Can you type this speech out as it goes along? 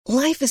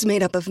Life is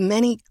made up of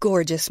many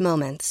gorgeous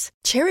moments.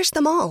 Cherish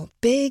them all,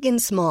 big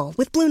and small,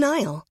 with Blue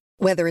Nile.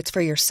 Whether it's for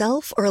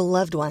yourself or a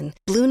loved one,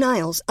 Blue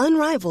Nile's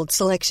unrivaled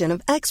selection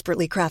of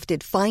expertly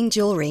crafted fine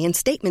jewelry and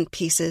statement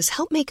pieces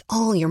help make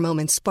all your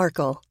moments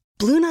sparkle.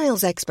 Blue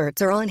Nile's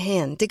experts are on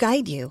hand to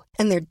guide you,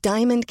 and their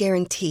diamond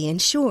guarantee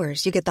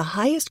ensures you get the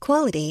highest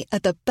quality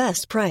at the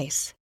best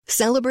price.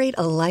 Celebrate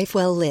a life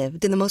well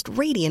lived in the most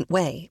radiant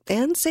way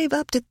and save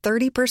up to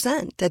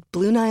 30% at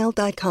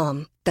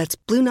BlueNile.com. That's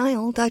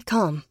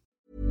BlueNile.com.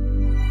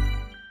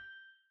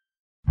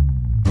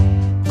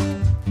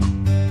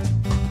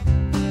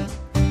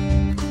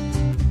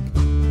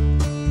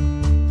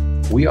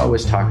 We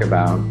always talk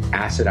about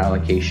asset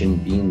allocation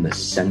being the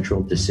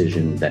central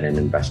decision that an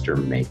investor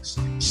makes.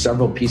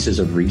 Several pieces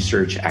of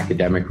research,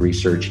 academic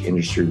research,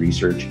 industry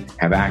research,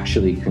 have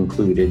actually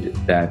concluded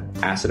that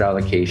asset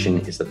allocation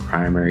is the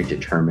primary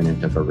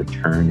determinant of a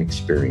return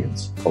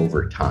experience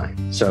over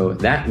time. So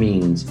that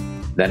means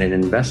that an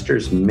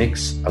investor's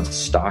mix of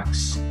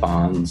stocks,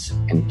 bonds,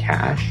 and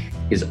cash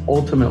is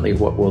ultimately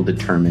what will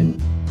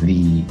determine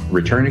the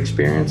return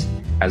experience,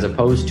 as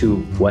opposed to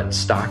what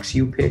stocks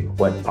you pick,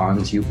 what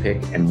bonds you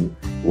pick, and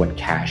what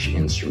cash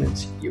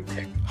instruments you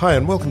pick. Hi,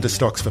 and welcome to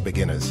Stocks for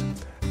Beginners.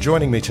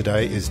 Joining me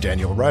today is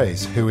Daniel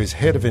Reyes, who is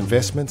Head of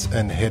Investments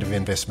and Head of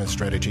Investment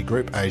Strategy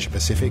Group Asia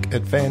Pacific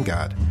at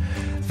Vanguard.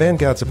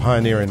 Vanguard's a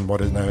pioneer in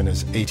what is known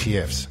as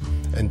ETFs,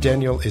 and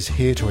Daniel is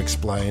here to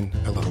explain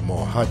a little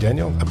more. Hi,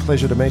 Daniel. A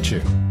pleasure to meet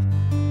you.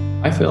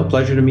 Hi, Phil.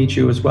 Pleasure to meet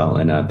you as well,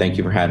 and thank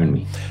you for having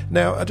me.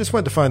 Now, I just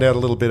wanted to find out a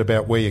little bit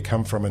about where you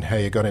come from and how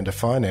you got into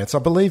finance. I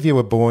believe you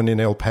were born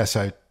in El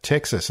Paso,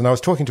 Texas, and I was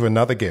talking to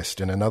another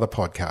guest in another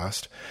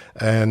podcast,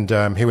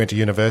 and he went to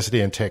university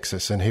in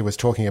Texas, and he was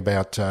talking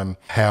about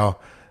how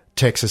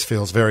Texas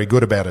feels very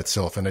good about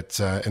itself, and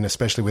and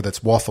especially with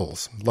its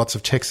waffles. Lots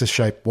of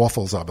Texas-shaped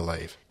waffles, I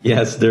believe.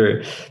 Yes,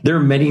 there are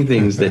many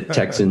things that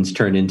Texans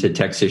turn into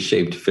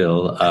Texas-shaped,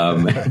 Phil.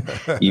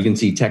 You can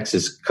see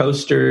Texas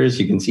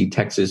coasters, you can see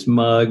Texas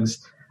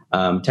mugs.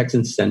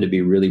 Texans tend to be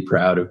really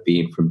proud of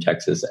being from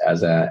Texas,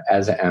 as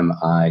am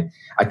I.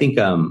 I think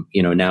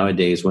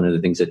nowadays one of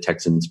the things that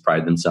Texans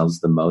pride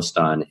themselves the most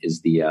on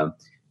is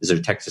their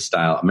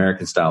Texas-style,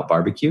 American-style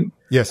barbecue.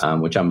 Yes,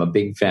 which I'm a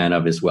big fan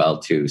of as well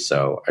too.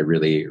 So I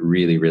really,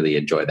 really, really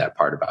enjoy that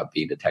part about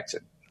being a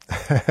Texan.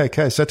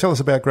 Okay, so tell us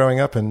about growing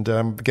up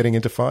and getting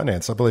into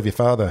finance. I believe your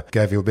father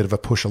gave you a bit of a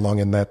push along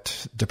in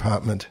that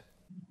department.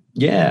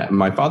 Yeah,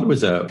 my father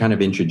was kind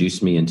of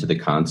introduced me into the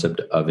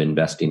concept of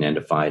investing into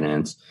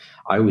finance.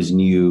 I always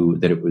knew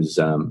that it was,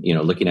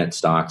 looking at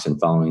stocks and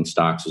following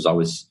stocks was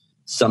always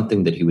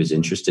something that he was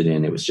interested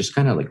in. It was just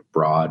kind of like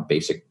broad,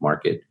 basic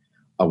market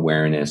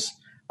awareness.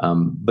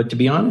 But to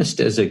be honest,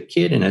 as a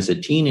kid and as a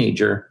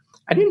teenager,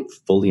 I didn't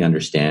fully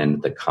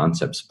understand the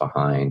concepts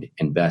behind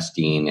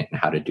investing and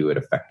how to do it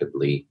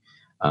effectively.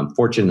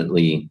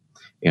 Fortunately,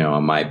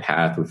 my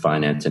path with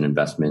finance and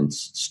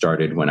investments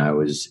started when I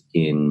was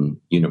in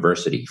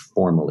university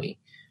formally.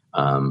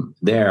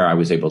 There, I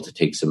was able to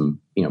take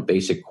some,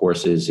 basic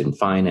courses in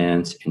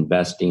finance,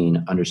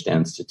 investing,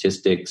 understand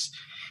statistics.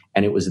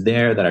 And it was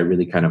there that I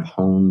really kind of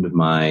honed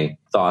my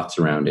thoughts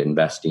around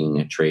investing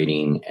and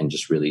trading and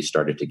just really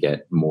started to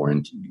get more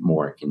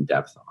in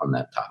depth on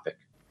that topic.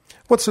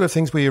 What sort of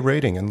things were you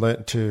reading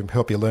and to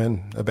help you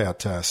learn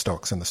about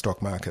stocks and the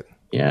stock market?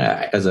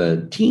 Yeah, as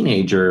a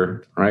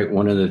teenager, right,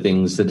 one of the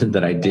things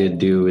that I did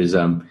do is,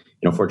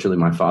 fortunately,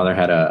 my father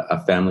had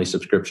a family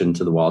subscription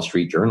to the Wall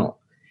Street Journal.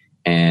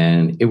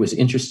 And it was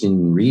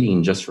interesting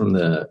reading just from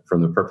the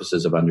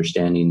purposes of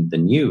understanding the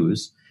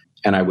news.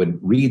 And I would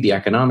read the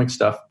economic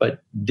stuff,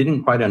 but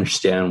didn't quite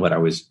understand what I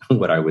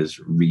was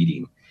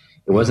reading.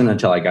 It wasn't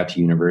until I got to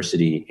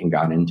university and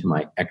got into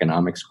my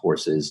economics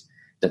courses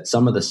that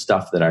some of the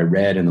stuff that I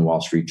read in the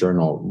Wall Street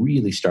Journal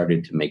really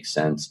started to make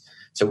sense.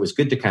 So it was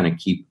good to kind of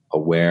keep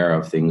aware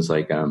of things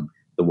like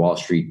the Wall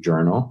Street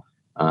Journal,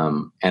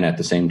 and at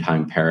the same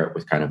time pair it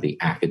with kind of the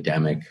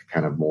academic,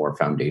 kind of more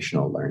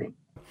foundational learning.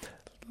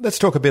 Let's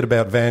talk a bit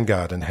about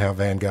Vanguard and how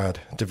Vanguard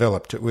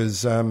developed. It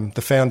was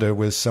the founder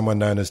was someone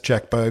known as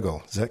Jack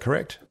Bogle. Is that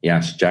correct?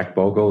 Yes, Jack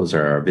Bogle is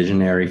our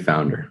visionary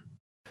founder.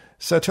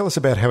 So tell us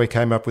about how he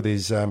came up with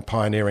his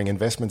pioneering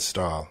investment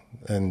style,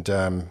 and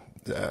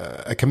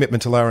a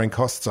commitment to lowering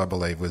costs, I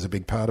believe, was a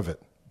big part of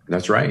it.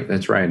 That's right.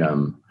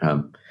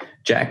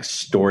 Jack's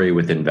story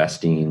with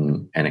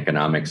investing and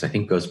economics, I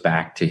think, goes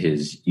back to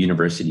his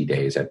university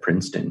days at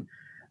Princeton.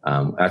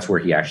 That's where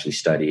he actually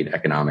studied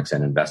economics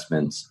and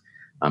investments.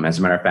 As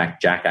a matter of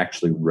fact, Jack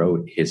actually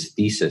wrote his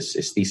thesis.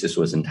 His thesis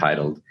was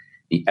entitled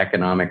 "The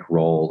Economic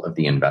Role of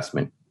the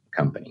Investment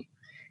Company."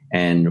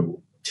 And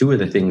two of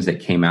the things that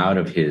came out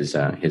of his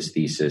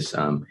thesis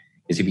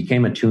is he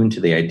became attuned to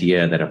the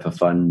idea that if a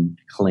fund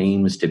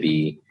claims to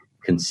be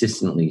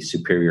consistently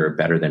superior or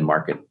better than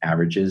market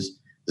averages,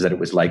 is that it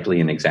was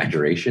likely an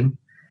exaggeration.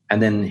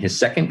 And then his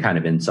second kind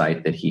of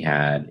insight that he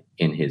had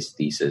in his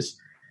thesis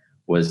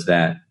was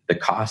that the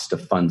cost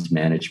of funds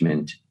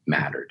management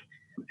mattered.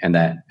 And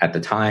that at the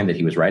time that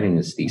he was writing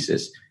his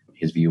thesis,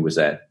 his view was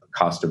that the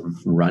cost of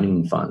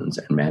running funds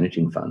and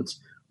managing funds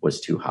was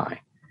too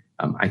high.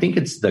 I think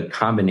it's the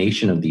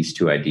combination of these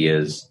two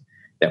ideas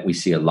that we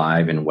see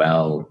alive and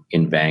well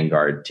in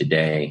Vanguard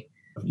today.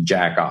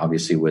 Jack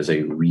obviously was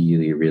a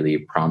really, really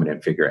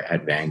prominent figure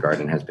at Vanguard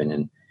and has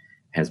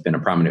been a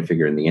prominent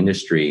figure in the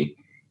industry.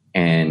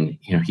 And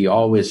he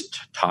always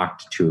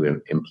talked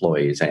to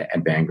employees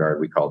at Vanguard.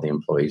 We call the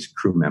employees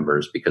crew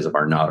members because of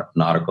our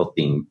nautical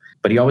theme.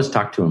 But he always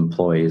talked to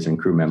employees and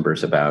crew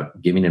members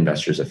about giving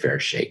investors a fair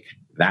shake.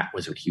 That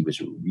was what he was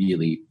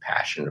really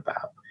passionate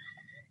about.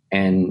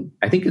 And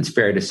I think it's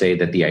fair to say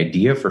that the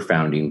idea for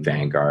founding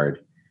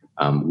Vanguard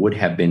would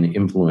have been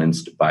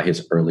influenced by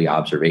his early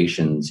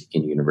observations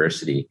in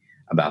university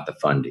about the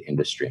fund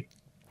industry.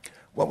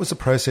 What was the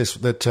process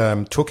that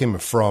took him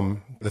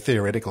from the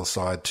theoretical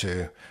side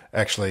to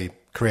actually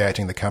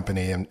creating the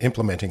company and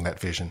implementing that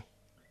vision?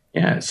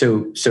 Yeah,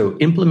 so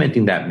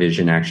implementing that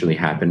vision actually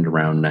happened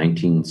around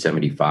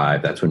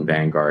 1975. That's when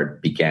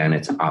Vanguard began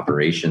its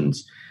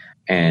operations.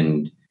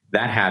 And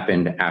that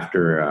happened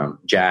after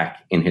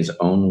Jack, in his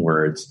own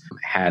words,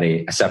 had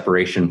a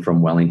separation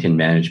from Wellington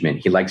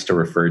Management. He likes to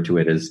refer to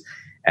it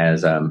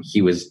as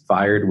he was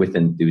fired with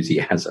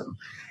enthusiasm.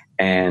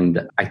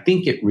 And I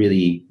think it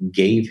really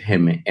gave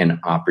him an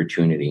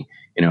opportunity,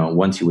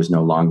 once he was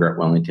no longer at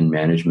Wellington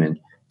Management,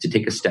 to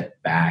take a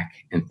step back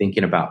and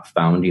thinking about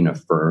founding a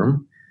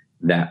firm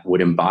that would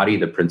embody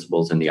the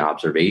principles and the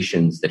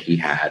observations that he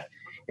had,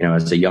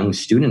 as a young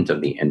student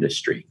of the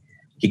industry.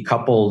 He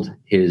coupled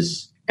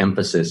his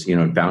emphasis,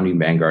 in founding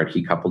Vanguard,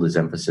 he coupled his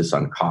emphasis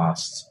on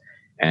costs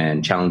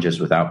and challenges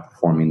with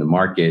outperforming the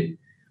market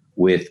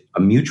with a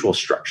mutual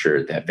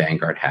structure that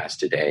Vanguard has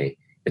today.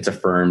 It's a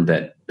firm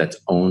that's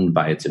owned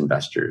by its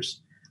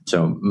investors.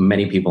 So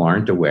many people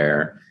aren't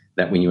aware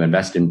that when you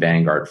invest in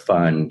Vanguard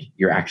Fund,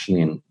 you're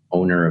actually an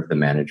owner of the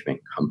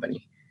management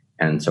company.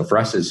 And so for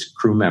us as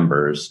crew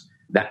members,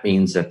 that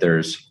means that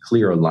there's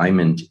clear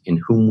alignment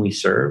in whom we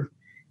serve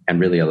and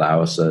really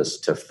allows us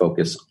to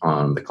focus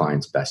on the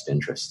client's best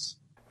interests.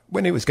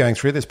 When he was going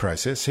through this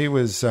process, he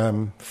was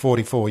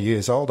 44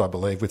 years old, I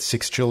believe, with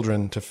 6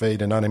 children to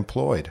feed and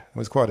unemployed. It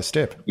was quite a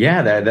step.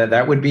 Yeah,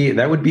 that would be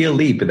a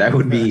leap. That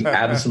would be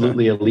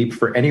absolutely a leap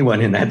for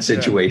anyone in that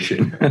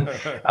situation.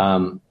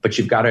 But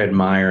you've got to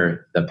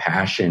admire the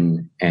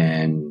passion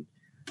and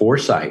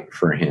foresight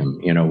for him.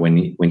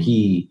 When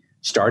he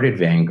started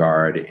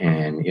Vanguard,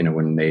 and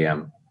when they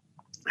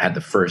had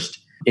the first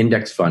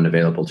index fund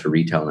available to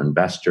retail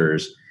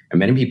investors. And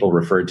many people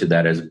referred to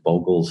that as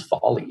Bogle's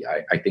folly.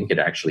 I think it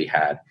actually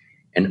had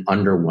an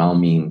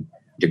underwhelming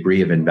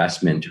degree of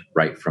investment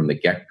right from the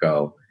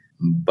get-go.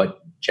 But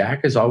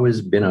Jack has always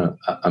been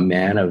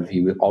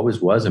he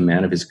always was a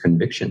man of his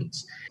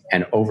convictions.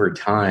 And over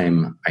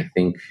time, I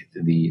think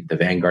the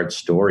Vanguard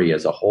story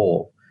as a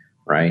whole,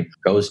 right,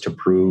 goes to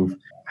prove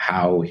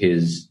how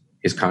his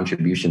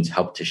contributions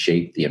helped to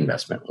shape the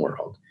investment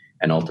world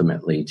and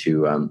ultimately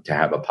to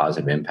have a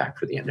positive impact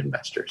for the end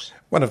investors.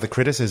 One of the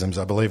criticisms,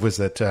 I believe, was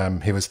that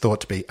he was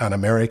thought to be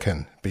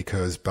un-American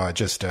because by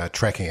just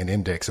tracking an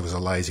index, it was a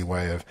lazy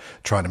way of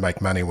trying to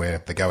make money,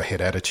 where the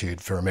go-ahead attitude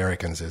for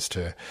Americans is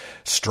to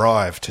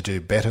strive to do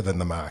better than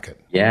the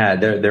market. Yeah,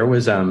 there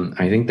was,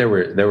 I think there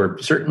were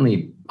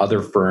certainly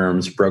other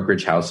firms,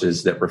 brokerage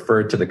houses that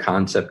referred to the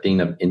concepting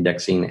of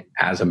indexing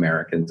as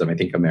Americans. I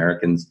think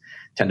Americans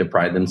tend to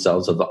pride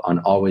themselves on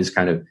always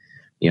kind of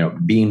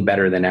being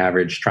better than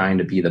average, trying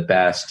to be the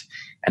best.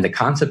 And the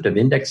concept of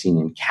indexing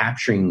and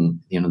capturing,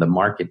 the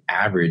market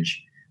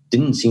average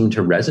didn't seem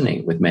to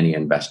resonate with many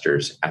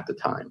investors at the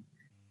time.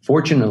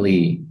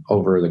 Fortunately,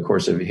 over the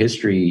course of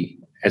history,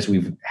 as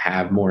we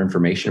have more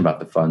information about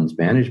the funds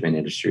management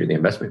industry, the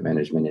investment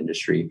management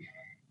industry,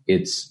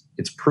 it's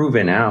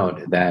proven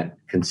out that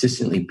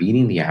consistently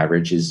beating the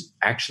average is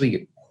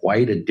actually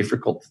quite a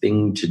difficult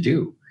thing to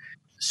do.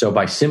 So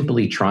by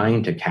simply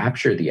trying to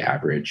capture the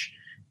average,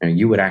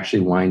 you would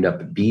actually wind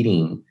up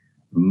beating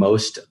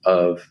most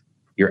of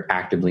your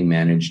actively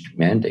managed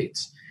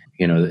mandates.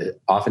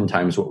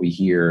 Oftentimes what we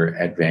hear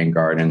at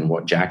Vanguard and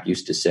what Jack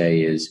used to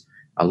say is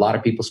a lot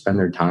of people spend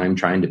their time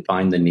trying to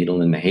find the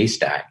needle in the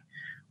haystack,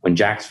 when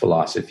Jack's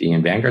philosophy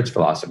and Vanguard's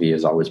philosophy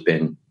has always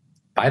been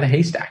buy the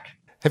haystack.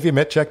 Have you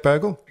met Jack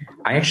Bogle?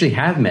 I actually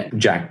have met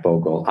Jack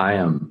Bogle.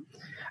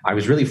 I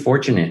was really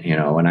fortunate,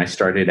 when I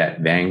started at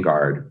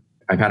Vanguard.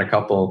 I've had a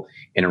couple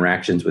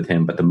interactions with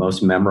him, but the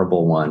most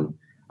memorable one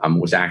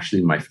was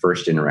actually my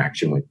first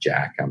interaction with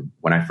Jack.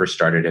 When I first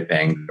started at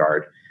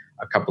Vanguard,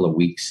 a couple of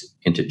weeks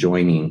into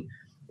joining,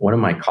 one of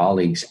my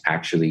colleagues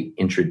actually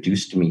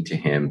introduced me to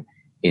him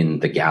in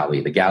the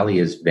galley. The galley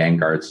is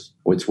Vanguard's,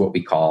 it's what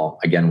we call,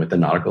 again, with the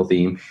nautical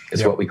theme,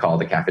 is what we call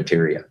the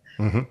cafeteria.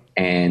 Mm-hmm.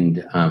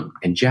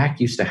 And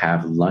Jack used to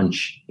have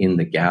lunch in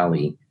the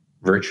galley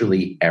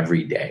virtually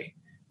every day.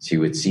 So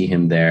you would see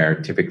him there,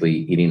 typically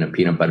eating a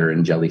peanut butter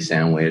and jelly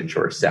sandwich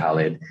or a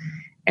salad.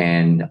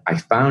 And I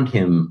found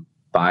him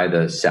by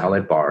the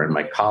salad bar, and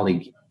my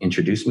colleague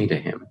introduced me to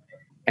him.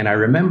 And I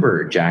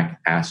remember Jack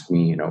asked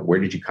me, where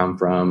did you come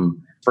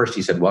from? First,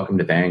 he said, welcome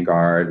to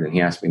Vanguard. And he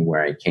asked me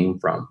where I came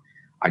from.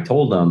 I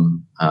told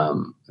him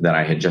that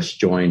I had just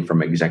joined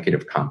from an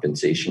executive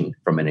compensation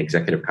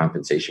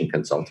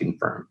consulting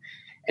firm.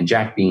 And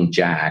Jack, being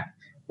Jack,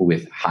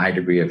 with high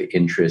degree of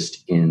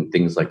interest in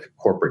things like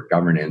corporate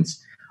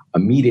governance,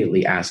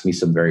 immediately asked me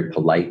some very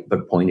polite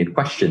but pointed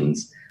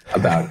questions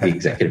about the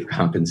executive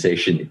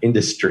compensation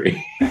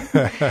industry.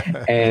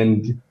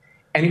 And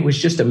it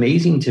was just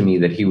amazing to me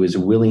that he was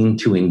willing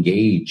to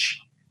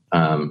engage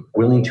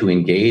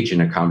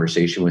in a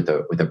conversation with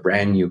a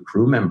brand new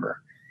crew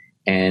member.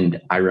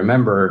 And I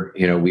remember,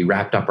 we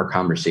wrapped up our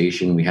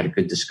conversation. We had a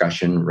good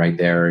discussion right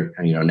there,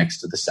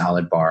 next to the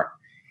salad bar.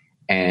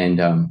 And,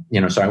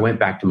 so I went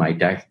back to my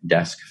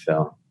desk,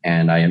 Phil,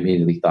 and I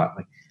immediately thought,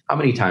 like, how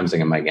many times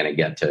am I going to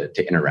get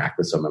to interact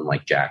with someone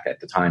like Jack?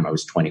 At the time, I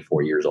was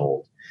 24 years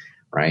old,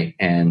 right?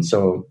 And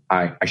so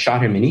I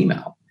shot him an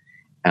email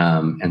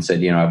and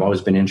said, I've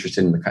always been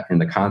interested in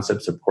the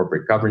concepts of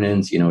corporate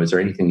governance. Is there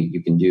anything that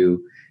you can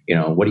do?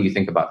 What do you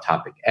think about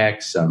topic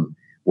X?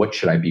 What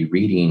should I be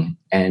reading?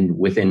 And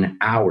within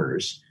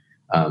hours,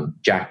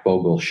 Jack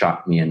Bogle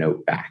shot me a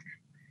note back.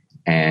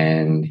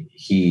 And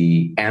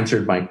he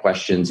answered my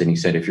questions, and he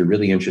said, if you're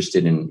really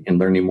interested in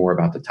learning more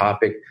about the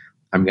topic,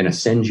 I'm going to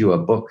send you a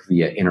book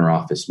via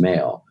interoffice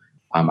mail.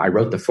 I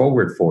wrote the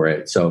foreword for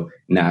it. So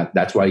now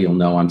that's why you'll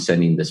know I'm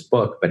sending this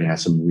book, but it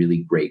has some really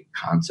great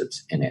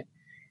concepts in it.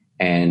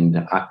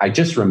 And I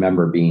just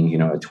remember being,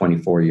 a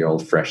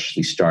 24-year-old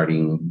freshly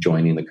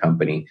joining the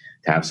company,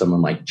 to have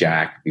someone like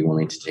Jack be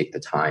willing to take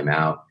the time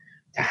out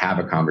to have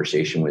a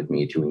conversation with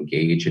me, to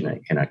engage in a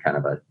kind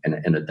of a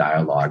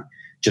dialogue,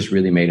 just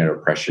really made an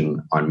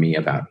impression on me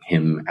about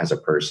him as a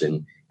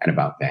person and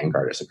about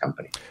Vanguard as a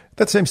company.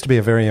 That seems to be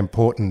a very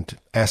important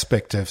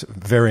aspect of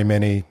very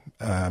many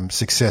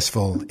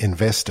successful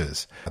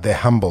investors. They're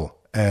humble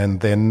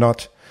and they're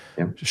not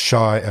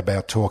shy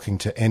about talking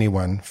to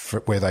anyone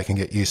where they can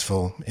get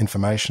useful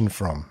information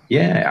from.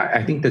 Yeah,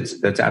 I think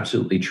that's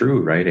absolutely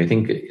true, right? I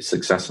think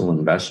successful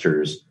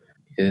investors,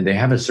 they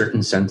have a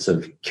certain sense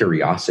of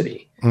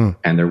curiosity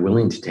and they're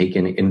willing to take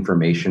in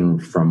information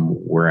from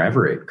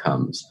wherever it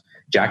comes.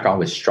 Jack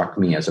always struck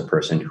me as a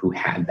person who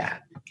had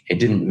that. It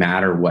didn't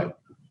matter what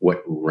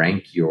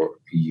rank you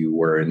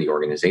were in the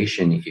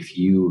organization. If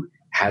you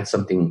had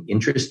something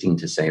interesting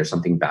to say or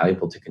something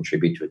valuable to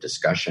contribute to a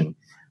discussion,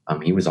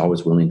 he was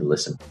always willing to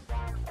listen.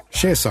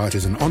 ShareSite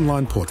is an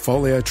online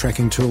portfolio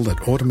tracking tool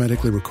that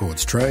automatically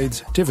records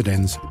trades,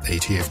 dividends,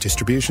 ETF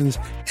distributions,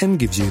 and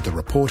gives you the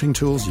reporting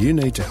tools you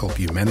need to help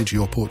you manage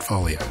your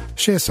portfolio.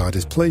 ShareSite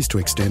is pleased to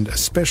extend a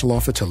special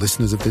offer to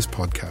listeners of this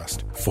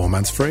podcast. 4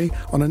 months free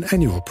on an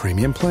annual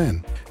premium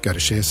plan. Go to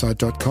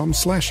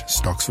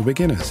sharesite.com/stocks for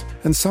beginners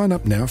and sign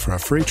up now for a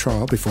free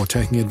trial before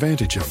taking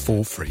advantage of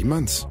 4 free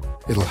months.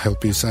 It'll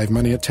help you save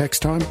money at tax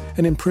time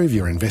and improve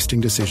your investing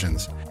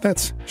decisions.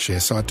 That's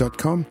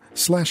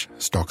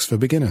sharesite.com/stocks for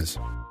beginners.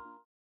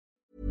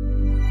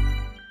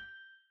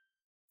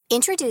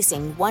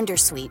 Introducing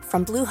Wondersuite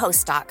from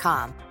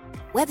Bluehost.com.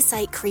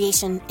 Website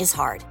creation is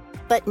hard,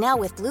 but now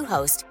with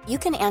Bluehost, you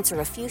can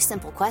answer a few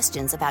simple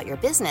questions about your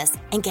business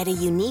and get a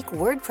unique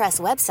WordPress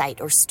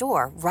website or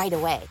store right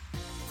away.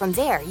 From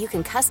there, you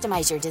can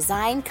customize your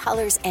design,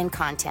 colors, and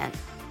content.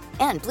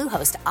 And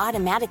Bluehost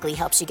automatically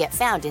helps you get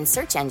found in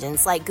search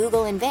engines like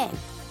Google and Bing.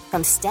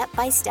 From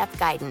step-by-step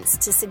guidance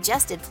to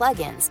suggested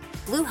plugins,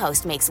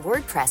 Bluehost makes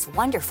WordPress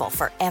wonderful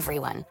for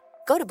everyone.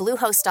 Go to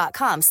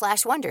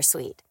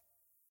bluehost.com/wondersuite.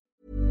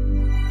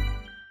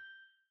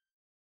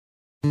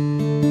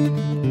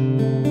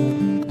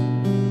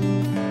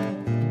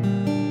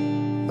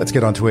 Let's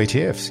get on to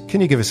ETFs.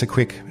 Can you give us a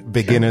quick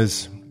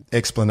beginner's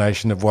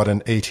explanation of what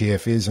an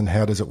ETF is and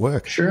how does it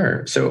work?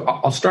 Sure. So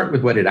I'll start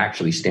with what it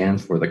actually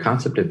stands for. The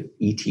concept of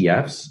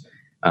ETFs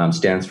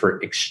stands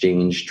for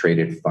Exchange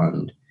Traded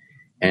Fund.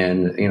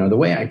 And, the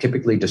way I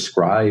typically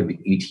describe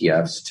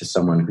ETFs to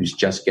someone who's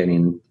just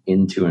getting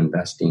into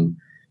investing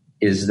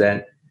is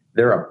that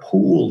they're a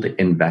pooled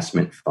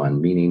investment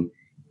fund, meaning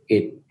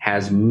it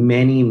has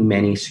many,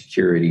 many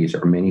securities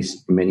or many,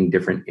 many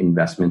different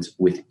investments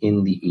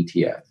within the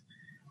ETF.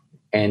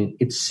 And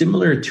it's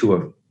similar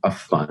to a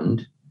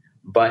fund,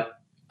 but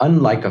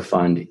unlike a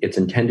fund, it's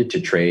intended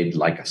to trade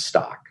like a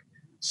stock.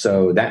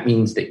 So that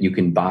means that you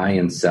can buy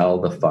and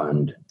sell the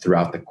fund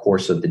throughout the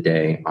course of the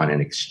day on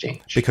an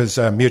exchange. Because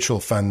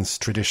mutual funds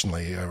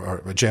traditionally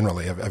or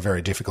generally are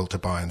very difficult to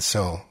buy and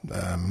sell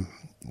only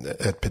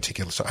at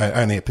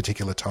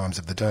particular times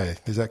of the day.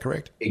 Is that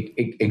correct?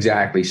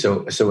 Exactly.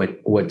 So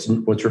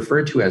what's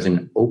referred to as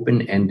an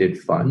open-ended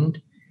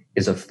fund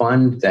is a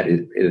fund that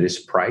it is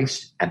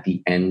priced at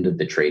the end of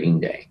the trading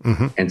day.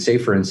 Mm-hmm. And say,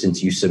 for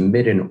instance, you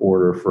submit an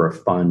order for a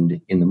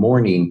fund in the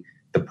morning,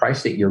 the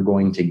price that you're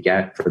going to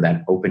get for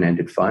that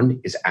open-ended fund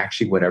is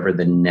actually whatever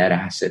the net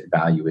asset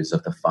value is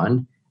of the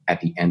fund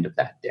at the end of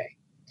that day.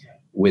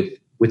 With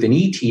an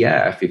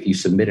ETF, if you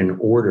submit an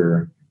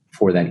order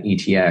for that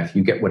ETF,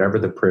 you get whatever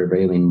the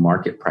prevailing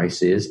market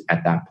price is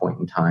at that point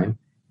in time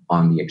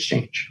on the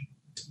exchange.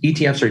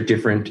 ETFs are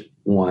different,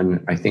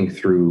 I think,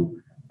 through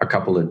a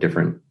couple of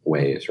different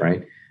ways,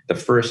 right? The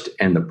first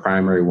and the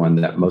primary one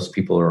that most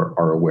people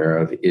are aware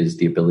of is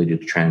the ability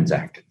to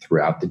transact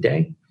throughout the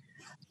day.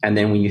 And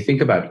then when you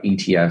think about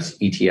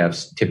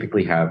ETFs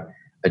typically have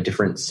a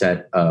different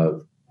set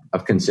of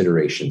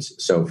considerations.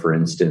 So for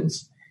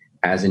instance,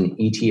 as an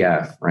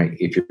ETF, right,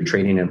 if you're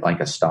trading it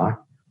like a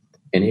stock,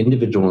 an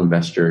individual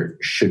investor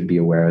should be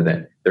aware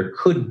that there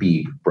could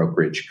be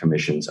brokerage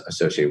commissions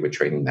associated with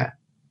trading that.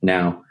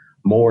 Now,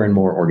 more and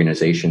more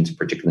organizations,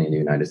 particularly in the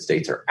United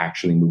States, are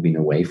actually moving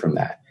away from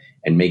that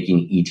and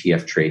making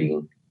ETF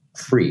trading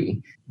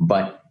free,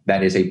 but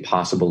that is a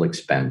possible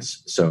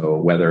expense. So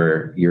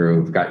whether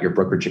you've got your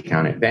brokerage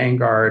account at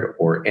Vanguard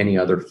or any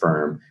other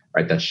firm,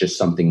 right, that's just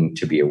something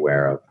to be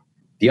aware of.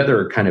 The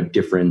other kind of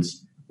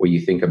difference when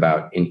you think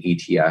about an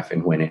ETF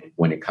and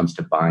when it comes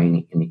to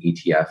buying an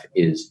ETF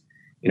is,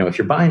 if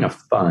you're buying a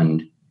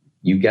fund,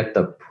 you get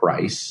the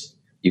price,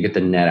 you get the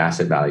net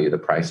asset value, the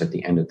price at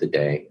the end of the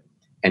day.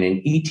 And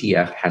an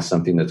ETF has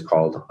something that's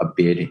called a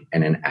bid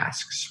and an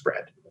ask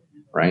spread,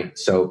 right?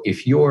 So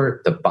if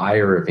you're the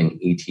buyer of an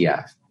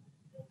ETF,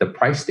 the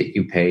price that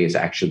you pay is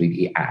actually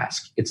the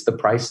ask. It's the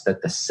price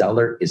that the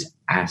seller is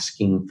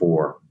asking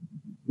for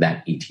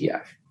that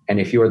ETF. And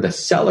if you're the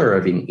seller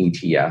of an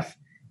ETF,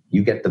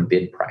 you get the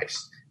bid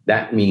price.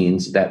 That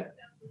means that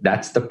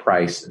that's the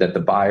price that the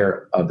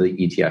buyer of the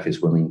ETF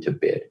is willing to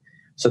bid.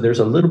 So there's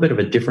a little bit of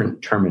a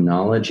different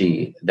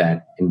terminology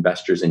that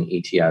investors in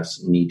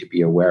ETFs need to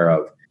be aware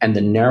of. And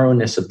the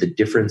narrowness of the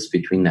difference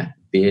between that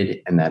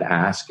bid and that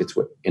ask, it's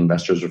what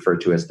investors refer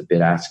to as the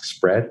bid-ask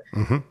spread,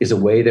 is a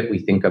way that we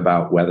think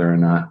about whether or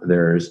not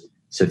there's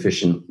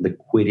sufficient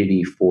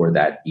liquidity for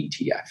that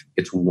ETF.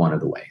 It's one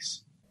of the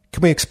ways.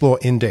 Can we explore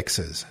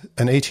indexes?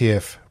 An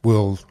ETF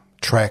will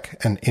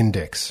track an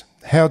index.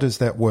 How does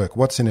that work?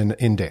 What's in an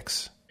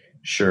index?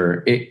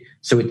 Sure.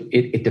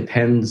 It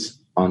depends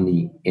on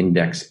the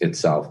index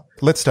itself.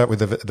 Let's start with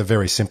the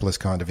very simplest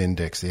kind of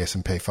index, the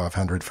S&P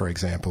 500, for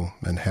example,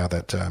 and how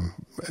that...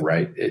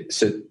 Right.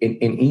 So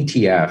in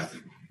ETF,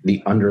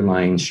 the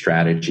underlying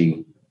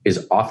strategy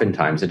is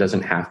oftentimes, it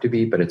doesn't have to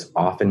be, but it's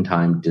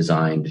oftentimes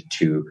designed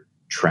to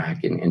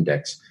track an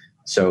index.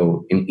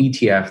 So an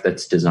ETF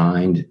that's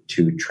designed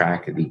to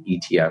track the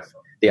ETF,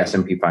 the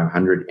S&P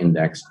 500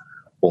 index,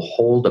 will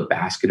hold a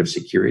basket of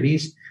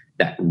securities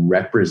that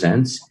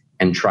represents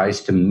and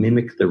tries to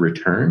mimic the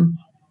return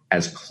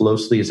as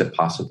closely as it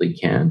possibly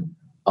can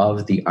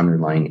of the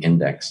underlying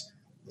index.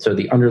 So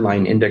the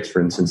underlying index,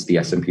 for instance, the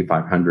S&P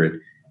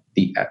 500,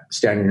 the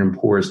Standard &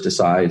 Poor's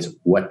decides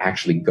what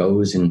actually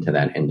goes into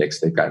that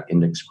index. They've got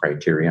index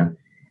criteria,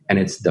 and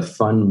it's the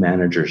fund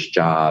manager's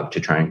job to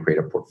try and create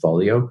a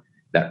portfolio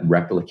that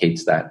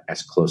replicates that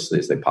as closely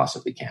as they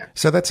possibly can.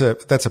 So that's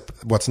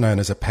what's known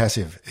as a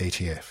passive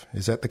ETF.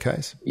 Is that the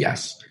case?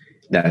 Yes,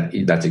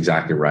 that's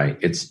exactly right.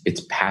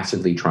 It's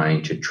passively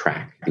trying to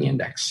track the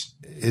index.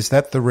 Is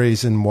that the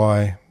reason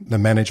why the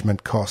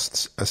management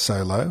costs are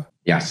so low?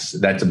 Yes,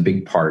 that's a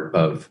big part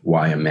of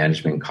why a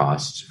management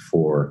costs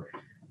for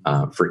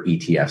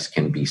ETFs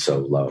can be so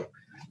low.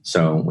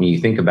 So when you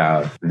think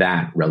about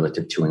that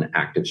relative to an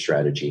active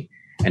strategy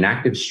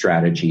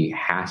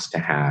has to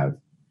have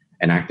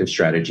an active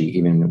strategy,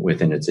 even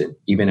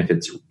if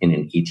it's in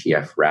an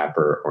ETF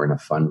wrapper or in a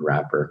fund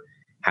wrapper,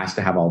 has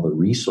to have all the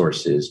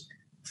resources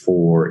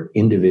for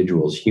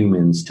individuals,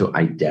 humans, to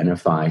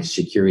identify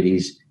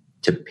securities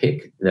to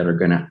pick that are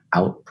going to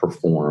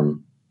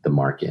outperform the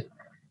market.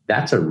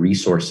 That's a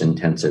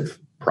resource-intensive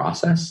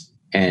process.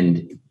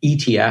 And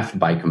ETF,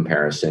 by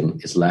comparison,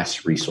 is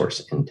less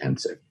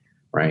resource-intensive,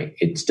 right?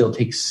 It still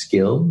takes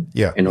skill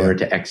in order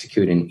to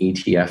execute an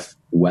ETF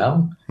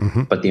well,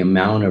 but the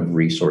amount of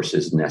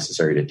resources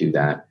necessary to do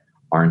that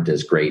aren't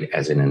as great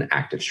as in an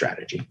active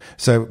strategy.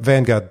 So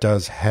Vanguard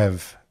does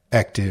have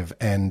active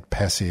and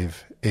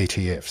passive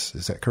ETFs,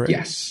 is that correct?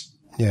 Yes.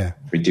 Yeah.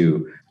 We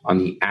do. On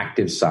the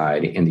active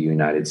side in the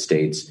United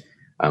States,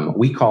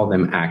 we call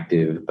them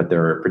active, but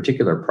there are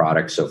particular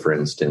products. So for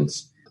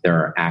instance, there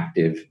are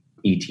active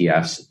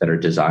ETFs that are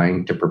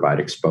designed to provide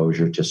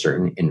exposure to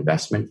certain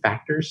investment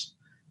factors.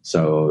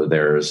 So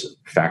there's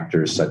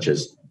factors such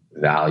as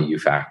value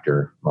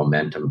factor,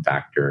 momentum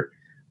factor,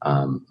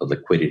 a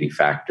liquidity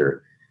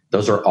factor.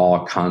 Those are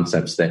all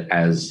concepts that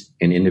as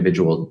an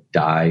individual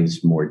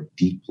dives more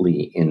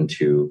deeply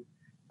into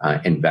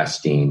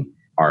investing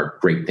are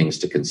great things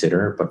to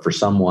consider. But for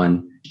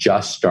someone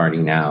just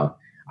starting out,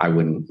 I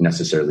wouldn't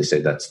necessarily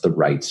say that's the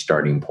right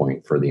starting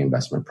point for the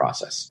investment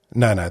process.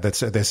 No,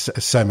 there's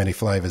so many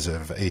flavors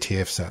of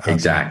ETFs.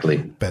 Exactly.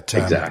 But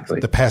exactly.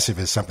 The passive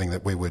is something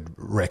that we would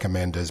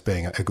recommend as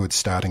being a good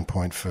starting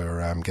point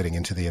for getting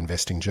into the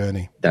investing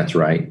journey. That's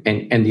right.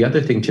 And the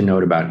other thing to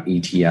note about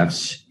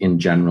ETFs in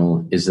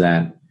general is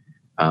that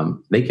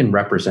they can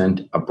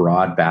represent a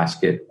broad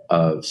basket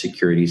of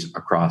securities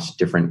across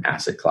different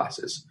asset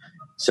classes.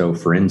 So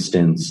for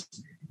instance,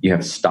 you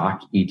have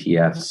stock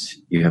ETFs,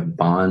 you have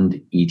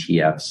bond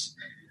ETFs.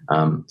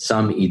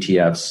 Some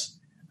ETFs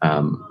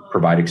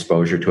provide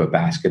exposure to a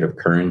basket of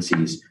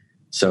currencies.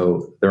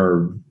 So there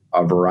are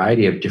a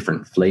variety of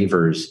different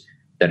flavors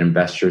that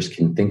investors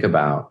can think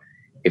about.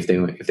 if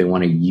they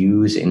want to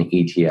use an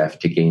ETF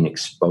to gain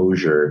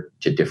exposure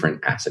to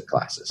different asset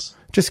classes.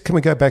 Just can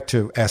we go back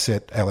to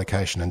asset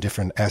allocation and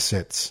different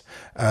assets?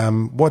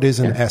 What is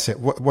an asset?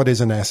 What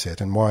is an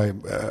asset, and why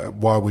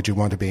would you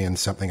want to be in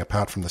something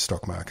apart from the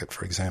stock market,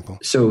 for example?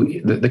 So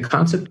the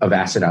concept of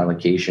asset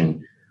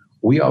allocation,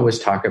 we always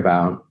talk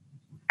about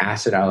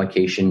asset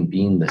allocation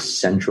being the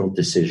central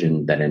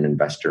decision that an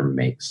investor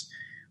makes.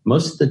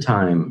 Most of the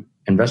time,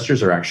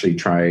 investors are actually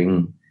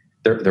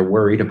they're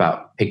worried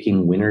about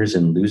picking winners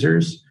and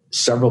losers.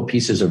 Several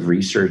pieces of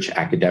research,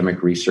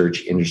 academic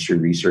research, industry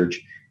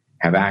research,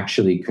 have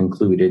actually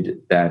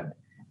concluded that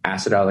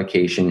asset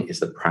allocation is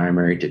the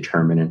primary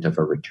determinant of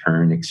a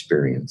return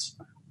experience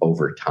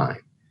over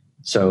time.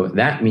 So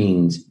that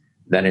means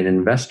that an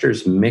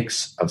investor's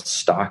mix of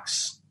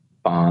stocks,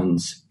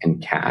 bonds,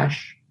 and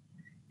cash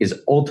is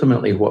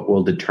ultimately what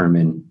will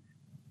determine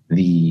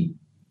the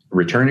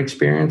return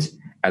experience,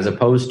 as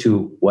opposed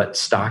to what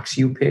stocks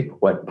you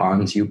pick, what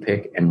bonds you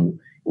pick, and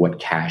what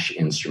cash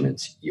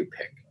instruments you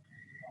pick.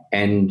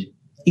 And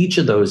each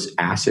of those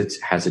assets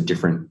has a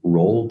different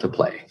role to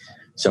play.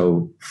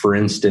 So, for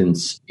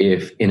instance,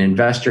 if an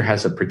investor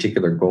has a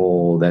particular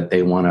goal that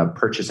they want to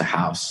purchase a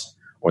house,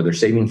 or they're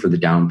saving for the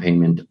down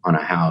payment on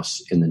a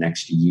house in the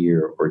next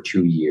year or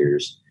 2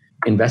 years,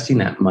 investing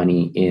that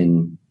money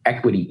in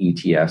equity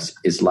ETFs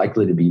is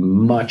likely to be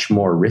much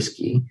more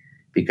risky,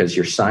 because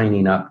you're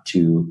signing up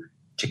to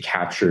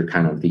capture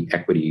kind of the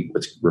equity,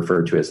 what's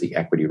referred to as the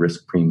equity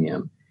risk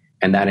premium.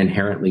 And that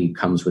inherently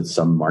comes with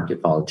some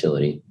market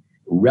volatility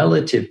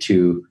relative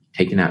to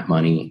taking that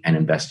money and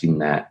investing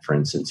that, for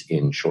instance,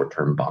 in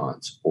short-term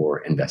bonds or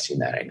investing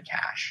that in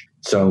cash.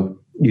 So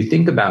you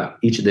think about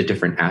each of the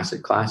different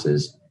asset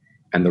classes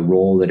and the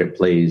role that it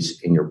plays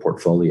in your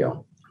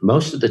portfolio.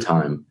 Most of the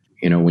time,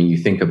 when you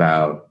think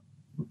about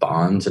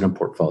bonds in a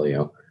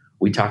portfolio,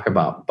 we talk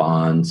about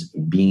bonds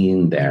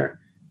being there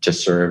to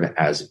serve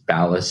as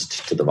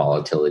ballast to the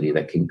volatility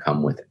that can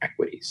come with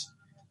equities.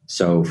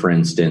 So, for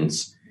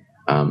instance,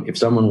 if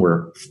someone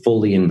were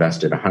fully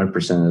invested,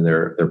 100% of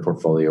their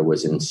portfolio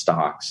was in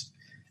stocks,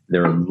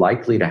 they're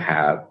likely to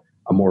have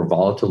a more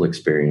volatile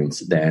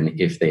experience than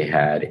if they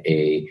had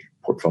a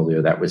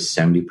portfolio that was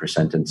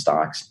 70% in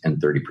stocks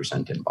and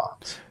 30% in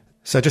bonds.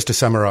 So just to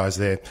summarize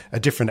there, a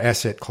different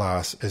asset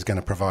class is going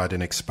to provide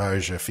an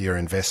exposure for your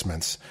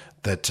investments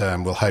that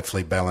will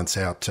hopefully balance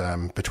out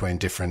between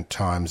different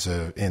times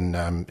in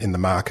the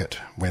market,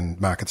 when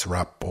markets are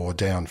up or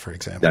down, for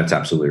example. That's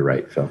absolutely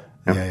right, Phil.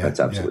 That's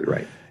absolutely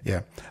right.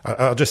 Yeah,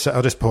 I'll just say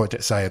at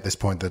this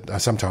point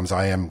that sometimes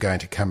I am going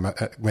to come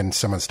when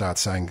someone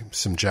starts saying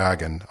some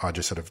jargon, I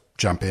just sort of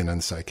jump in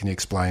and say, "Can you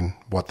explain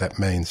what that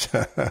means?"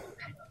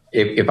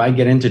 If I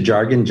get into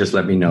jargon, just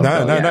let me know.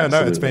 No.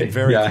 It's been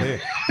very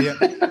clear.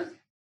 Yeah.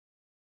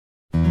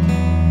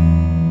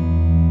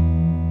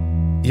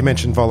 You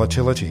mentioned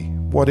volatility.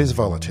 What is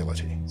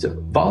volatility? So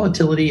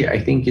volatility, I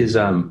think, is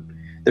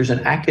there's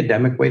an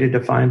academic way to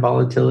define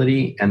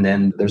volatility, and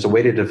then there's a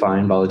way to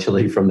define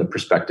volatility from the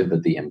perspective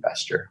of the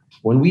investor.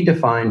 When we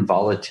define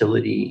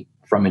volatility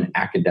from an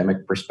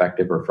academic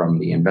perspective or from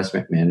the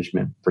investment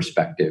management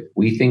perspective,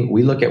 we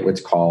look at what's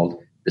called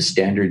the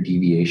standard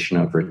deviation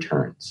of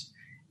returns.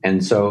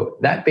 And so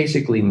that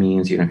basically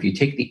means, if you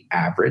take the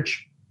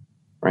average,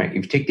 right? If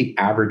you take the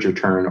average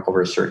return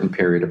over a certain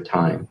period of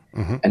time,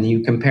 and then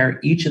you compare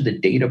each of the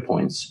data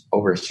points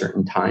over a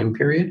certain time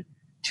period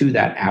to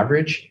that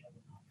average,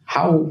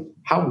 how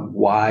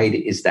wide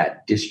is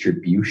that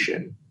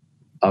distribution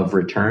of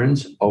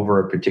returns over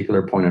a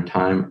particular point of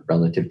time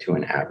relative to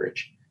an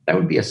average? That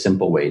would be a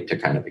simple way to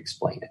kind of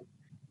explain it.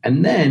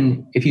 And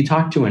then if you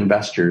talk to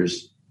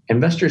investors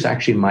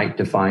actually might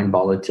define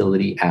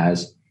volatility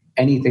as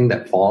anything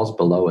that falls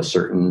below a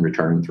certain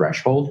return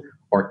threshold,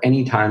 or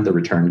any time the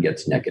return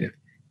gets negative.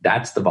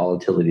 That's the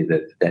volatility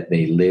that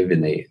they live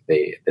and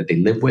that they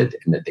live with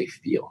and that they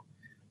feel.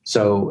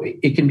 So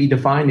it can be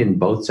defined in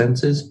both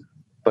senses,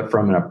 but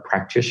from a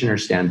practitioner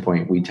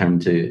standpoint, we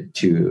tend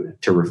to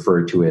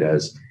refer to it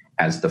as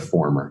the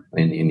former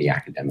in the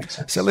academic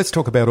sense. So let's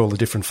talk about all the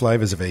different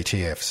flavors of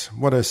ETFs.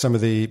 What are some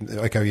of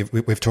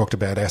we've talked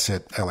about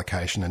asset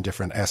allocation and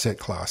different asset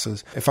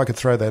classes. If I could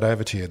throw that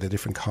over to you, the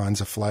different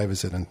kinds of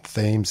flavors and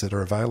themes that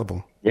are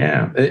available.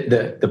 Yeah,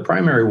 the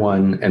primary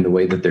one and the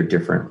way that they're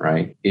different,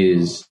 right,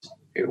 is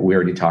we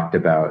already talked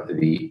about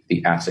the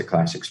asset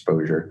class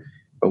exposure,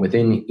 but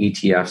within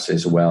ETFs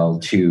as well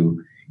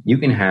too, you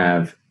can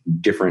have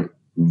different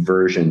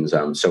versions.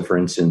 So for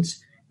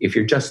instance, if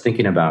you're just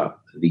thinking about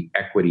the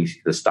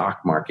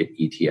stock market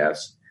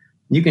ETFs,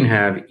 you can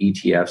have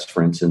ETFs,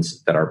 for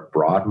instance, that are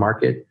broad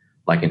market,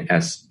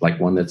 like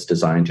one that's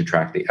designed to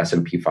track the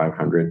S&P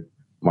 500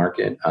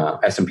 market,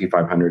 S&P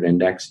 500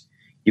 index.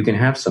 You can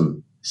have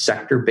some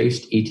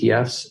sector-based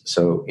ETFs.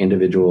 So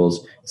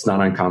individuals, it's not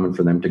uncommon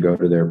for them to go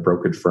to their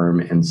brokerage firm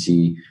and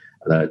see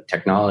the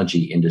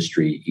technology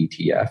industry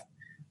ETF.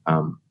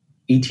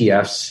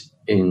 ETFs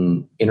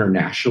in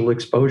international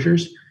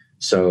exposures.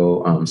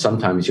 So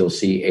sometimes you'll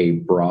see a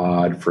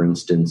broad, for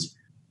instance,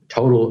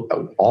 total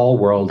all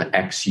world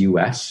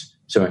ex-US.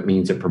 So it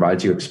means it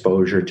provides you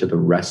exposure to the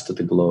rest of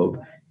the globe,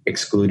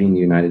 excluding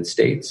the United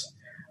States.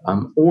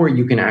 Or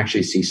you can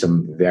actually see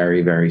some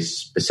very, very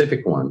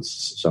specific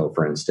ones. So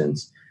for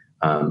instance,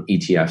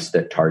 ETFs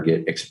that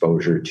target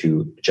exposure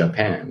to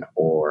Japan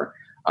or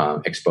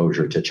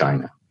exposure to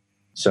China.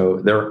 So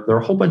there are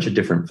a whole bunch of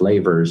different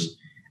flavors,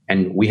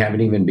 and we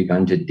haven't even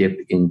begun to dip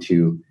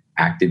into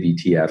active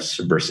ETFs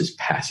versus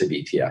passive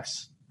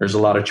ETFs. There's a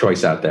lot of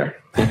choice out there.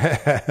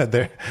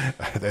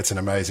 That's an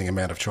amazing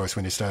amount of choice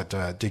when you start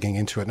digging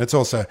into it. And it's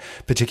also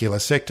particular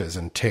sectors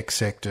and tech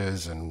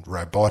sectors and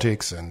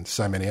robotics and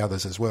so many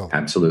others as well.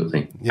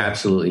 Absolutely. Yeah.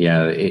 Absolutely.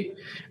 Yeah.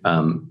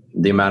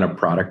 The amount of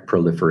product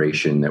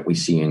proliferation that we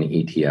see in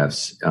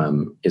ETFs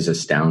is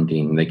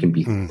astounding. They can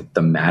be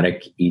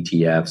thematic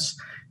ETFs.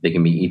 They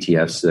can be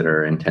ETFs that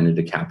are intended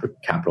to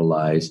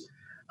capitalize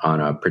on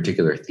a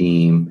particular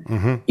theme,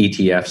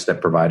 ETFs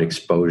that provide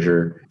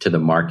exposure to the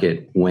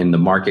market. When the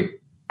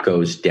market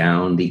goes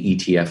down, the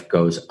ETF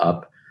goes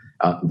up.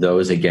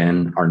 Those,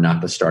 again, are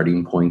not the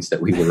starting points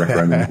that we would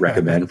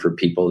recommend for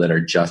people that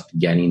are just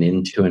getting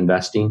into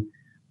investing.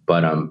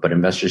 But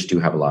investors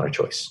do have a lot of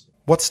choice.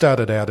 What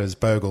started out as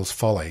Bogle's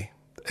Folly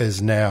is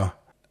now,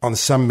 on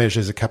some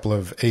measures, a couple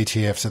of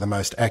ETFs are the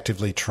most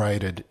actively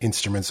traded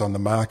instruments on the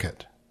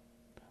market.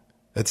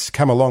 It's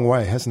come a long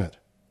way, hasn't it?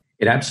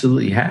 It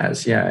absolutely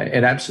has. Yeah,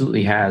 it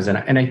absolutely has.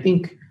 And I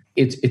think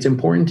it's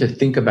important to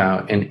think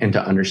about and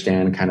to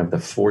understand kind of the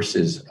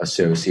forces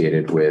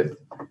associated with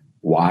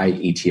why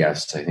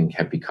ETFs, I think,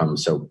 have become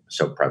so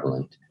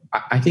prevalent.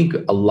 I think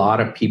a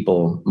lot of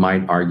people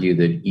might argue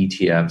that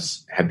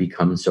ETFs have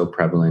become so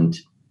prevalent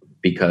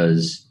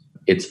because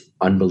it's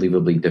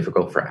unbelievably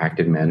difficult for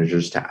active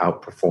managers to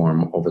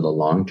outperform over the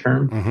long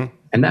term.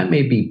 And that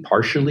may be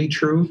partially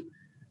true.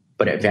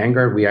 But at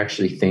Vanguard, we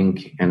actually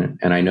think, and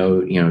I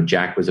know,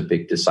 Jack was a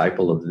big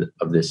disciple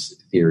of this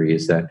theory,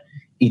 is that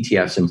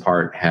ETFs in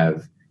part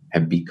have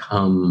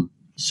become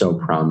so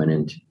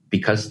prominent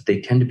because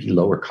they tend to be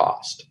lower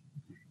cost.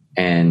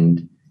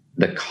 And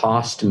the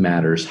cost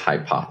matters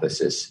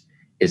hypothesis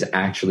is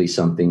actually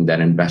something that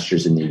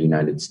investors in the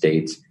United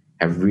States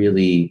have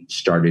really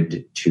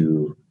started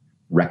to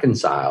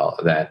reconcile,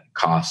 that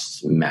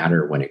costs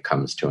matter when it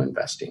comes to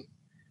investing.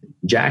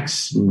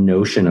 Jack's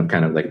notion of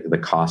kind of like the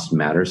cost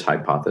matters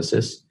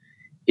hypothesis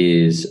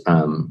is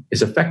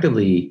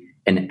effectively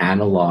an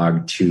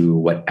analog to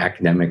what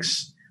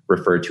academics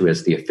refer to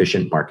as the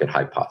efficient market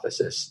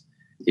hypothesis.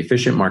 The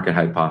efficient market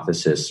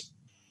hypothesis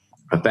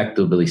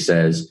effectively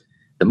says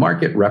the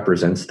market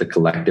represents the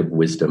collective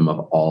wisdom of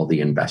all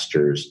the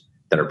investors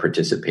that are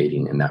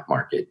participating in that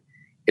market.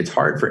 It's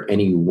hard for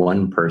any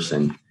one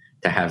person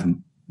to have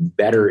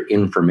better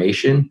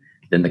information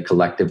than the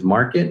collective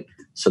market.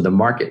 So the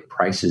market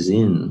prices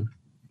in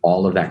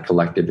all of that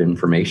collective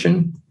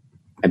information.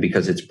 And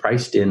because it's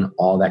priced in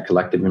all that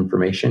collective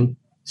information,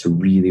 it's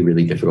really,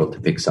 really difficult to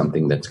pick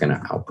something that's going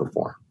to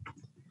outperform.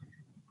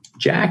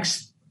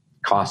 Jack's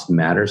cost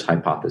matters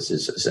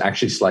hypothesis is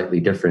actually slightly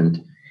different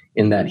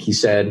in that he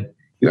said,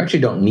 you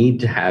actually don't need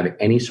to have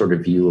any sort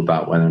of view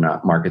about whether or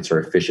not markets are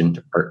efficient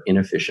or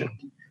inefficient.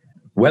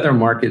 Whether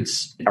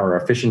markets are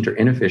efficient or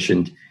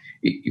inefficient,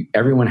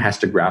 everyone has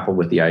to grapple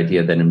with the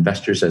idea that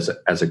investors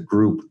as a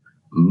group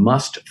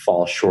must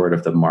fall short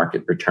of the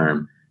market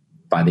return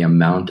by the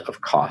amount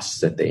of costs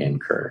that they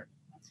incur.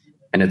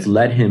 And it's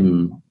led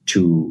him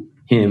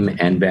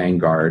and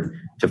Vanguard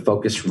to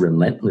focus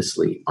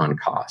relentlessly on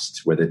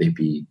costs, whether they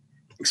be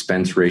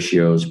expense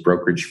ratios,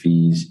 brokerage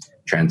fees,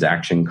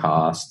 transaction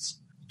costs.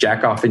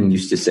 Jack often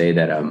used to say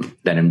that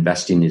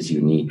investing is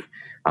unique.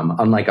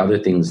 Unlike other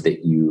things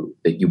that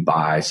you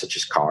buy, such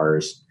as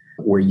cars,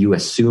 where you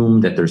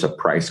assume that there's a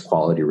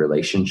price-quality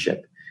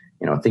relationship.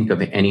 Think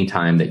of any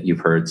time that you've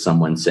heard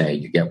someone say,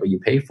 you get what you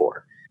pay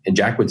for. And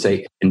Jack would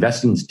say,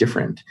 investing is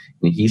different.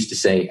 And he used to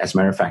say, as a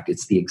matter of fact,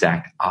 it's the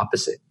exact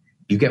opposite.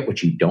 You get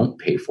what you don't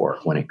pay for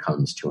when it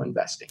comes to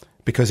investing.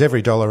 Because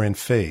every dollar in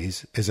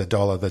fees is a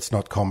dollar that's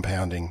not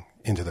compounding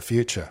into the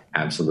future.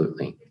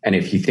 Absolutely. And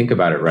if you think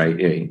about it,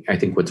 right, I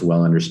think what's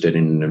well understood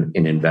in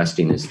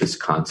investing is this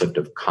concept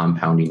of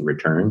compounding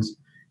returns,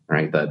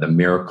 right? The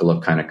miracle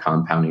of kind of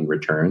compounding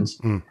returns.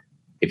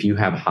 If you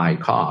have high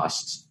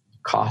costs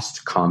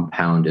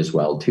compound as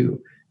well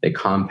too. They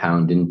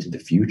compound into the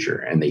future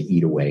and they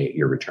eat away at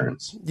your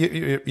returns.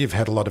 You've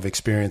had a lot of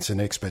experience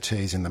and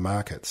expertise in the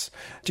markets.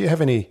 Do you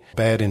have any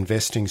bad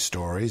investing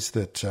stories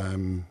that,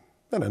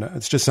 I don't know,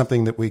 it's just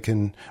something that we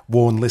can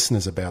warn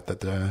listeners about,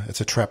 that it's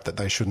a trap that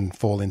they shouldn't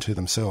fall into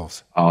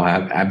themselves? Oh,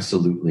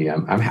 absolutely.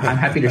 I'm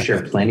happy to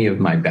share plenty of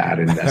my bad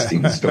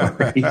investing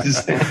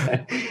stories.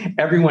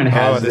 Everyone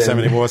has them. There's so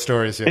many more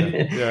stories.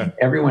 Yeah.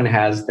 Everyone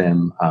has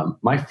them.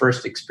 My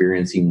first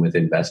experiencing with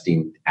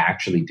investing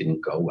actually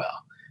didn't go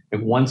well.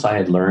 And once I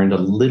had learned a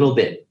little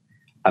bit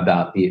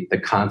about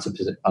the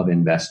concept of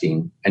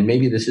investing, and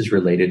maybe this is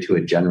related to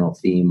a general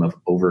theme of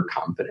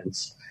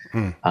overconfidence.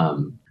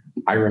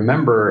 I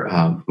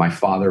remember my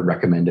father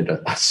recommended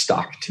a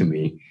stock to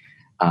me,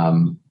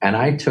 and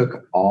I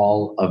took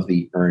all of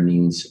the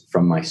earnings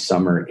from my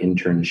summer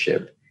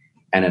internship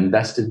and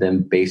invested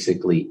them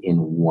basically in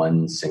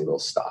one single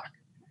stock.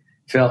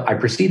 Phil, I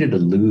proceeded to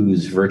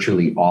lose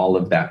virtually all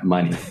of that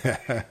money.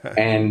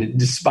 And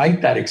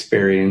despite that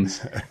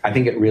experience, I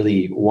think it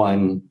really,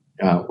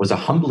 was a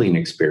humbling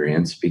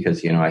experience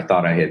because, I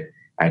thought I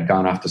had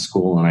gone off to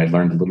school and I'd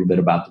learned a little bit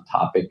about the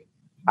topic.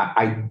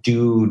 I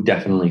do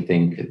definitely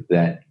think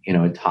that,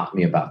 it taught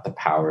me about the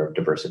power of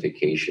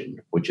diversification,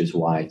 which is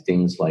why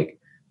things like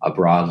a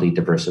broadly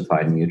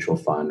diversified mutual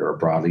fund or a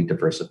broadly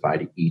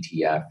diversified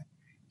ETF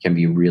can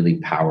be really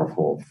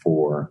powerful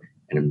for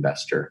an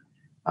investor.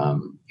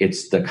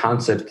 It's the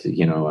concept,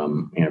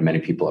 many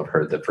people have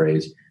heard the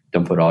phrase,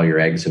 don't put all your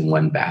eggs in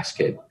one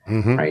basket,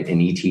 right? An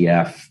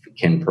ETF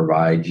can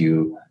provide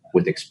you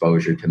with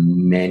exposure to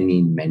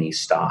many, many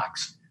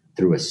stocks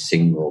through a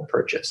single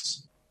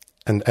purchase.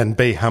 And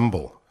be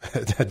humble.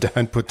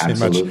 Don't put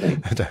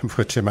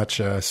too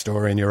much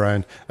store in your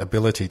own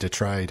ability to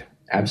trade.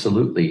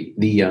 Absolutely.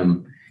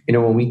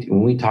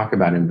 When we talk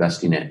about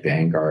investing at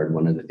Vanguard,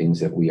 one of the things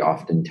that we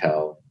often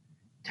tell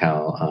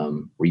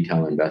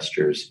retail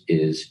investors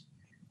is,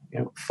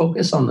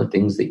 focus on the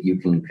things that you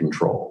can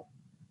control,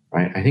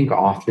 right? I think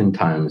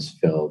oftentimes,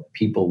 Phil,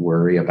 people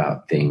worry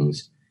about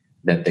things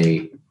that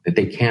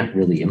they can't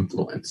really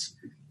influence.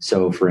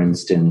 So, for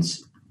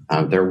instance,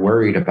 they're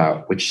worried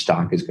about which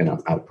stock is going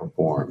to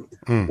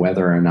outperform,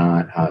 whether or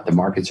not the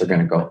markets are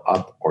going to go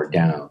up or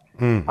down.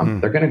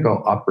 They're going to go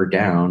up or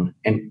down,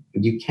 and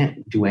you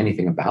can't do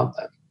anything about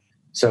them.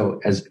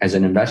 So, as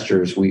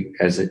investors,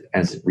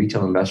 as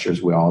retail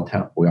investors, we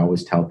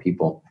always tell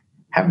people,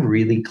 have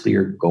really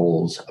clear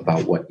goals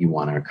about what you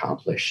want to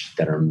accomplish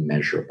that are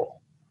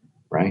measurable,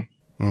 right?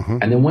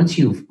 And then once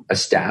you've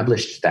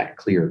established that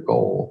clear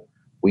goal,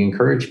 we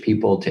encourage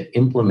people to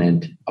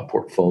implement a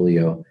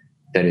portfolio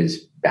that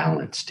is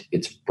balanced.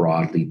 It's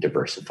broadly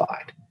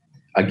diversified.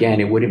 Again,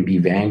 it wouldn't be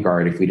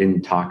Vanguard if we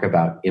didn't talk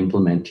about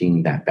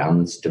implementing that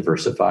balanced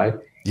diversified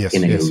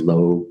in a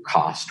low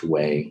cost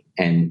way.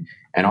 And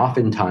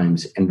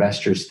oftentimes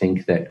investors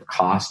think that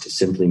cost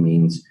simply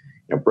means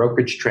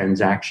brokerage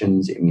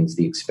transactions. It means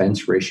the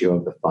expense ratio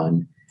of the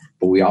fund.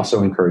 But we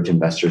also encourage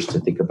investors to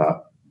think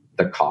about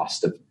the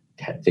cost of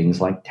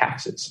things like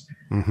taxes,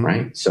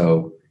 right?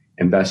 So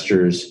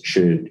investors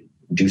should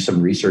do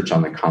some research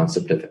on the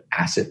concept of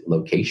asset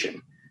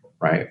location,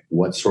 right?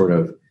 What sort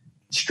of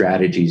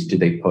strategies do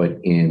they put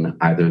in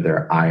either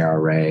their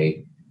IRA,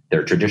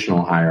 their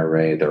traditional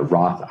IRA, their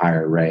Roth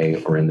IRA,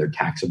 or in their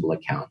taxable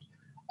account?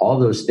 All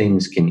those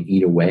things can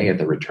eat away at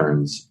the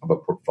returns of a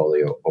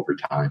portfolio over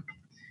time.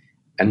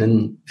 And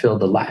then, Phil,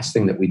 the last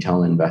thing that we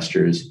tell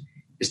investors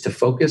is to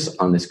focus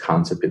on this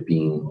concept of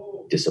being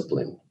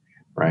disciplined,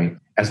 right?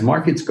 As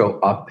markets go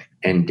up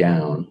and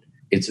down,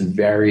 it's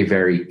very,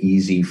 very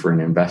easy for an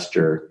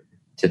investor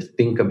to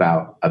think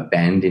about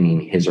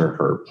abandoning his or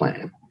her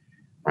plan,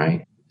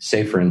 right?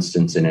 Say, for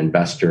instance, an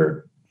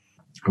investor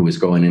who was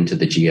going into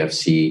the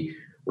GFC,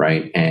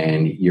 right?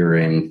 And you're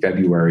in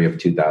February of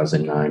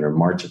 2009 or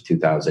March of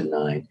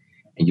 2009,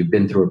 and you've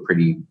been through a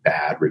pretty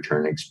bad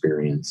return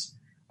experience.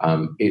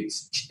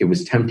 It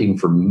was tempting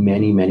for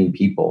many, many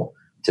people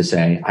to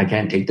say, I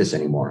can't take this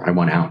anymore. I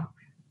want out,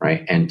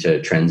 right? And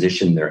to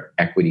transition their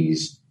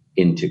equities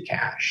into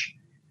cash.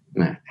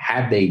 Now,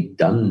 had they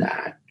done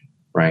that,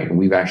 right, and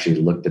we've actually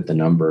looked at the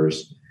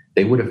numbers,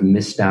 they would have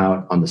missed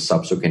out on the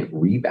subsequent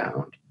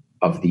rebound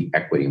of the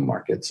equity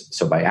markets.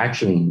 So by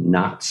actually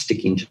not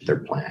sticking to their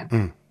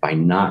plan, by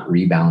not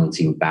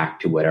rebalancing back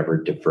to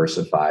whatever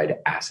diversified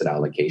asset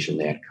allocation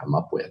they had come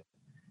up with,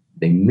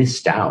 they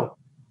missed out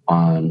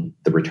on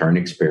the return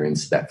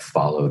experience that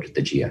followed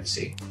the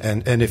GFC.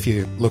 And if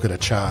you look at a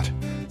chart,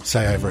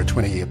 say over a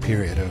 20-year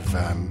period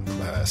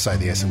of, say,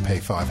 the S&P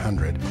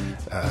 500,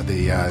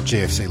 the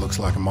GFC looks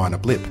like a minor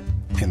blip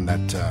in that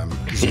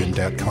zoomed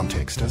out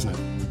context, doesn't it?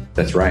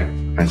 That's right.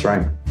 That's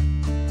right.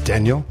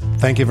 Daniel,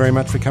 thank you very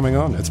much for coming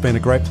on. It's been a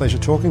great pleasure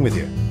talking with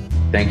you.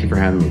 Thank you for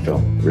having me, Phil.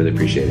 Really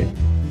appreciate it.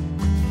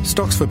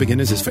 Stocks for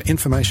Beginners is for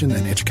information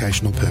and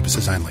educational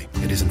purposes only.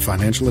 It isn't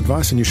financial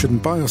advice and you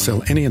shouldn't buy or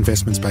sell any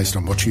investments based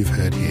on what you've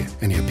heard here.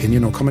 Any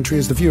opinion or commentary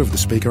is the view of the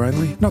speaker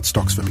only, not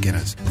Stocks for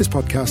Beginners. This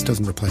podcast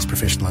doesn't replace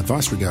professional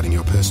advice regarding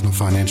your personal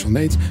financial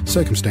needs,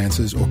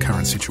 circumstances or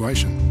current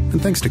situation. And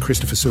thanks to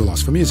Christopher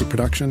Soulos for music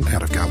production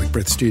out of Garlic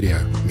Breath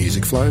Studio.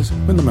 Music flows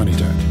when the money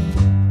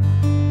don't.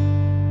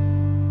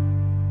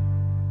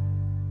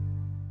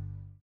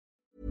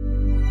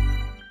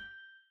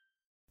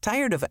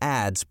 Tired of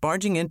ads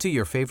barging into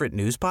your favorite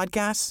news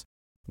podcasts?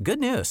 Good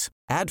news.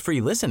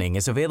 Ad-free listening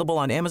is available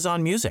on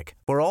Amazon Music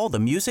for all the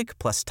music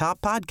plus top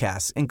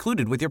podcasts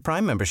included with your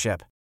Prime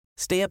membership.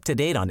 Stay up to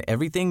date on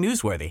everything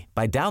newsworthy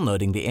by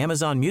downloading the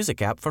Amazon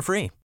Music app for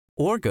free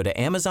or go to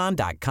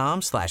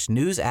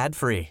amazon.com/news ad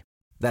free.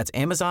 That's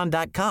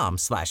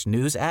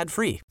amazon.com/news ad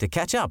free to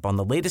catch up on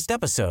the latest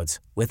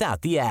episodes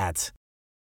without the ads.